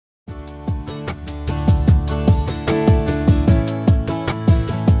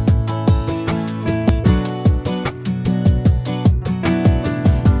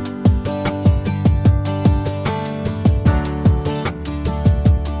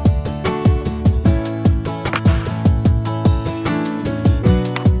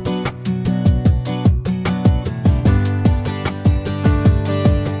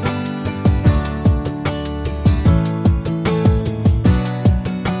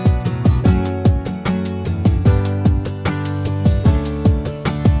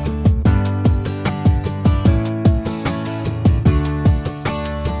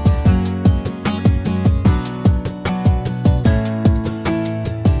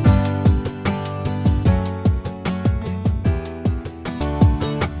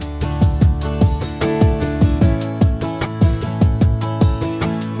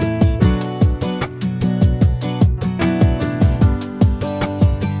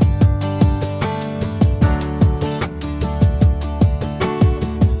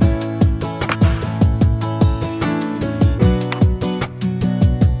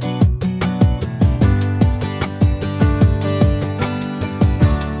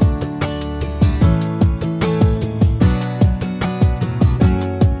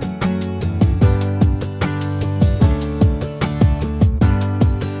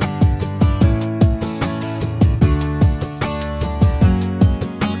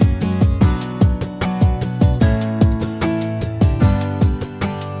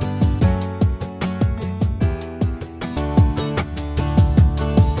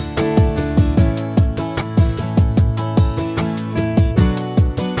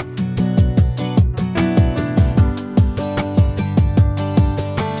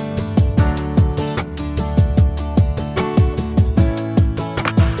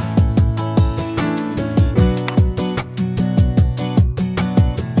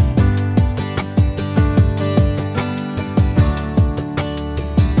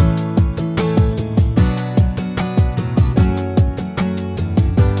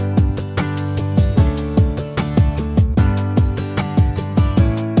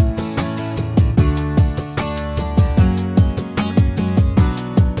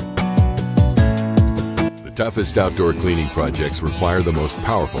toughest outdoor cleaning projects require the most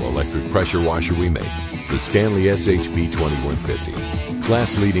powerful electric pressure washer we make, the Stanley SHP2150.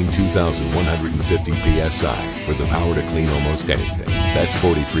 Class-leading 2,150 PSI for the power to clean almost anything. That's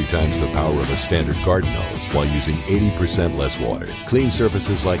 43 times the power of a standard garden hose while using 80% less water. Clean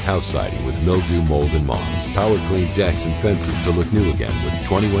surfaces like house siding with mildew, mold, and moss. Power clean decks and fences to look new again with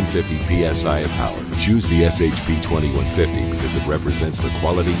 2150 PSI of power. Choose the SHP2150 because it represents the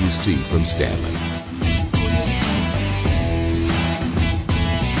quality you see from Stanley.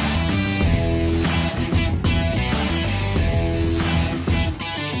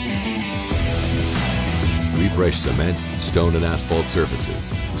 Refresh cement, stone, and asphalt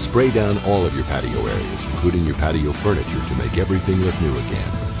surfaces. Spray down all of your patio areas, including your patio furniture, to make everything look new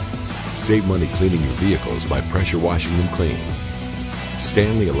again. Save money cleaning your vehicles by pressure washing them clean.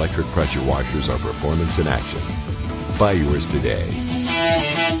 Stanley Electric Pressure Washers are performance in action. Buy yours today.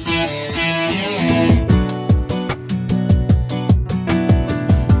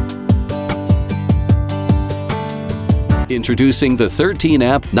 Introducing the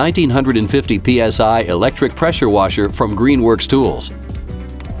 13-amp 1950 PSI Electric Pressure Washer from Greenworks Tools.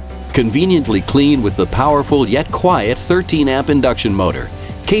 Conveniently clean with the powerful yet quiet 13-amp induction motor,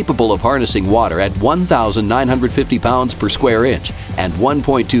 capable of harnessing water at 1,950 pounds per square inch and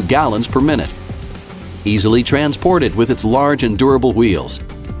 1.2 gallons per minute. Easily transported with its large and durable wheels.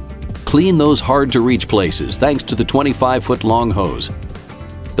 Clean those hard-to-reach places thanks to the 25-foot-long hose.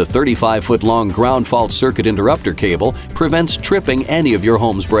 The 35-foot-long ground fault circuit interrupter cable prevents tripping any of your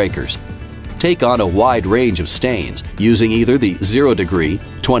home's breakers. Take on a wide range of stains using either the 0-degree,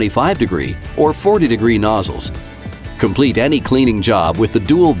 25-degree, or 40-degree nozzles. Complete any cleaning job with the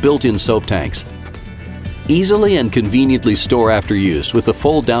dual built-in soap tanks. Easily and conveniently store after use with the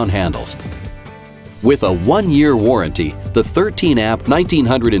fold-down handles. With a 1-year warranty, the 13-amp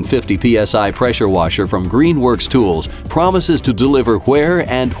 1950 PSI pressure washer from Greenworks Tools promises to deliver where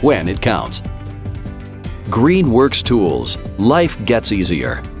and when it counts. Greenworks Tools. Life gets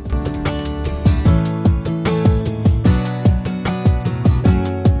easier.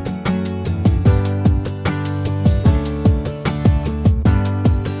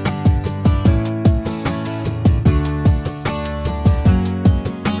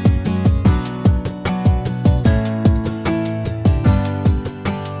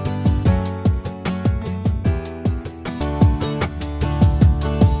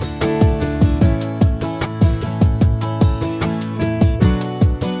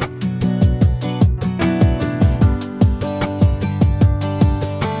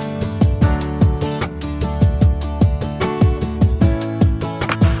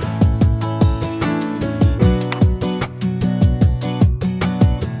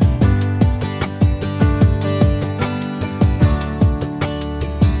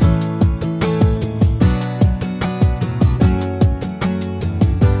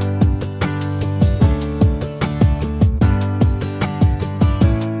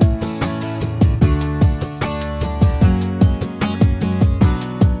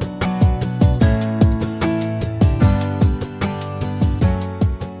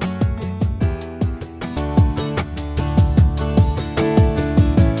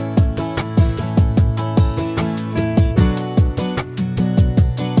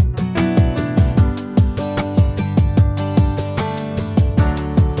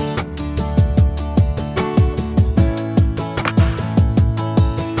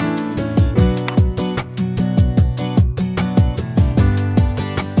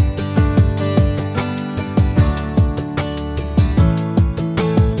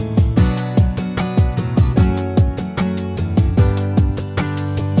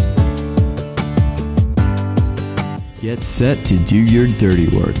 Get set to do your dirty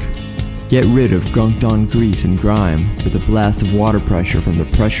work. Get rid of gunked-on grease and grime with a blast of water pressure from the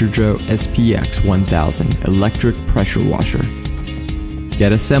PressureJoe SPX 1000 Electric Pressure Washer.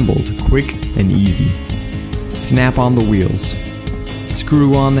 Get assembled quick and easy. Snap on the wheels.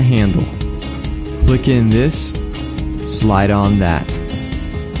 Screw on the handle. Click in this. Slide on that.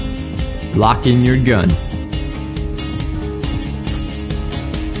 Lock in your gun.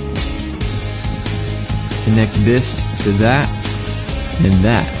 Connect this to that, and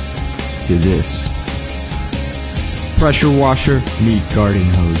that to this. Pressure washer meet garden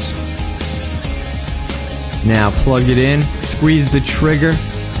hose. Now plug it in, squeeze the trigger,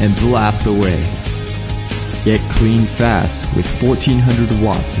 and blast away. Get clean fast with 1400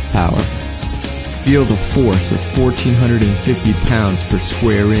 watts of power. Feel the force of 1450 pounds per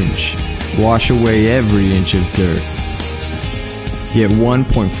square inch. Wash away every inch of dirt. Get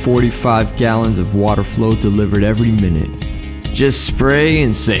 1.45 gallons of water flow delivered every minute. Just spray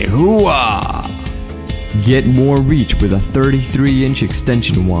and say hoo-ah! Get more reach with a 33-inch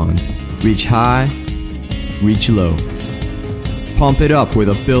extension wand. Reach high, reach low. Pump it up with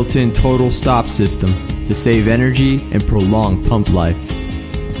a built-in total stop system to save energy and prolong pump life.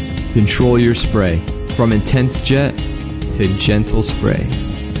 Control your spray from intense jet to gentle spray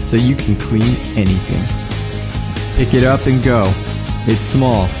so you can clean anything. Pick it up and go. It's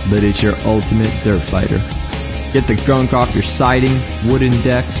small, but it's your ultimate dirt fighter. Get the gunk off your siding, wooden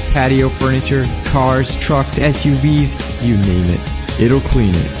decks, patio furniture, cars, trucks, SUVs, you name it. It'll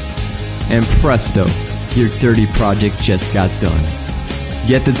clean it. And presto, your dirty project just got done.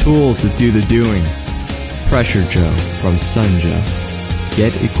 Get the tools that do the doing. Pressure Joe from Suyncll.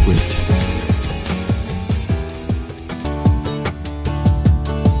 Get equipped.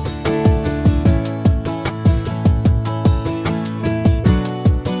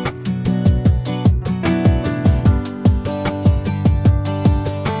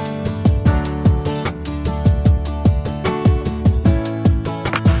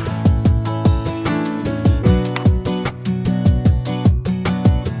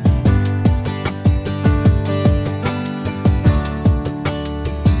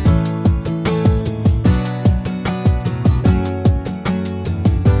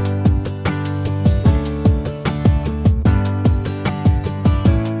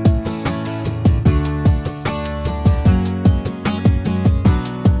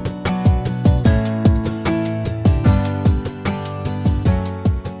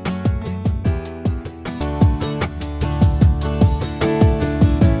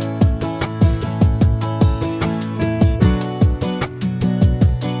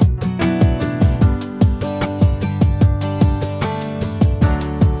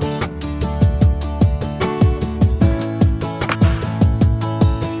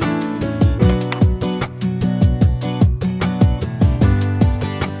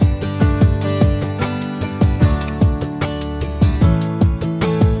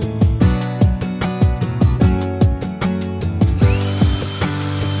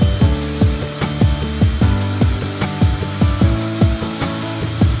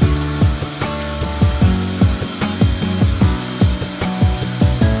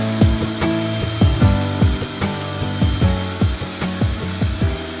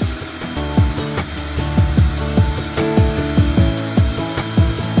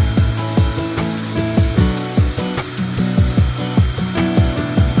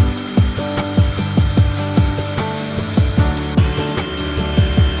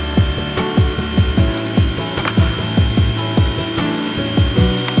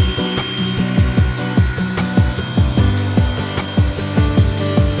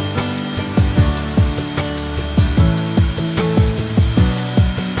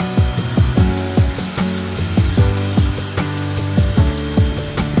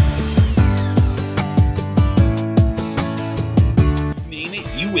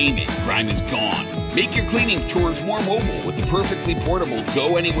 Grime is gone. Make your cleaning chores more mobile with the perfectly portable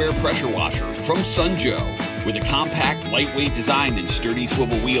Go Anywhere Pressure Washer from Suyncll. With a compact, lightweight design and sturdy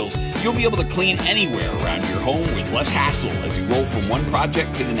swivel wheels, you'll be able to clean anywhere around your home with less hassle as you roll from one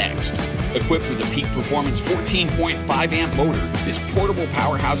project to the next. Equipped with a peak performance 14.5 amp motor, this portable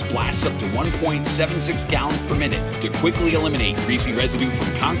powerhouse blasts up to 1.76 gallons per minute to quickly eliminate greasy residue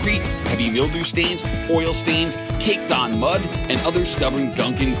from concrete, heavy mildew stains, oil stains, caked on mud, and other stubborn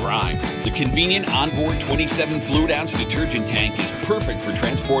gunk and grime. The convenient onboard 27 fluid ounce detergent tank is perfect for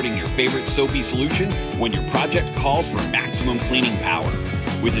transporting your favorite soapy solution when your project calls for maximum cleaning power.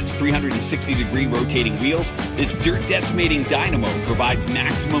 With its 360-degree rotating wheels, this dirt-decimating dynamo provides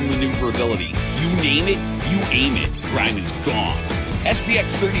maximum maneuverability. You name it, you aim it. Grime is gone.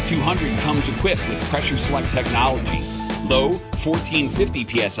 SPX 3200 comes equipped with Pressure Select technology. Low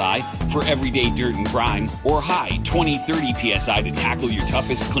 1450 PSI for everyday dirt and grime, or high 2030 PSI to tackle your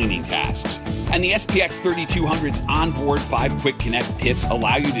toughest cleaning tasks. And the SPX 3200's onboard 5 quick connect tips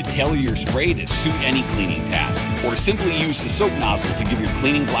allow you to tailor your spray to suit any cleaning task, or simply use the soap nozzle to give your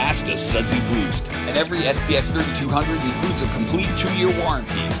cleaning blast a sudsy boost. And every SPX 3200 includes a complete 2-year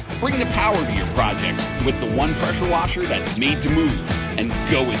warranty. Bring the power to your projects with the one pressure washer that's made to move. And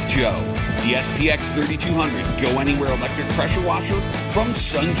go with Joe. The SPX 3200 Go Anywhere Electric Pressure Washer from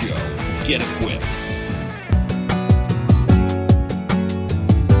Suyncll. Get equipped.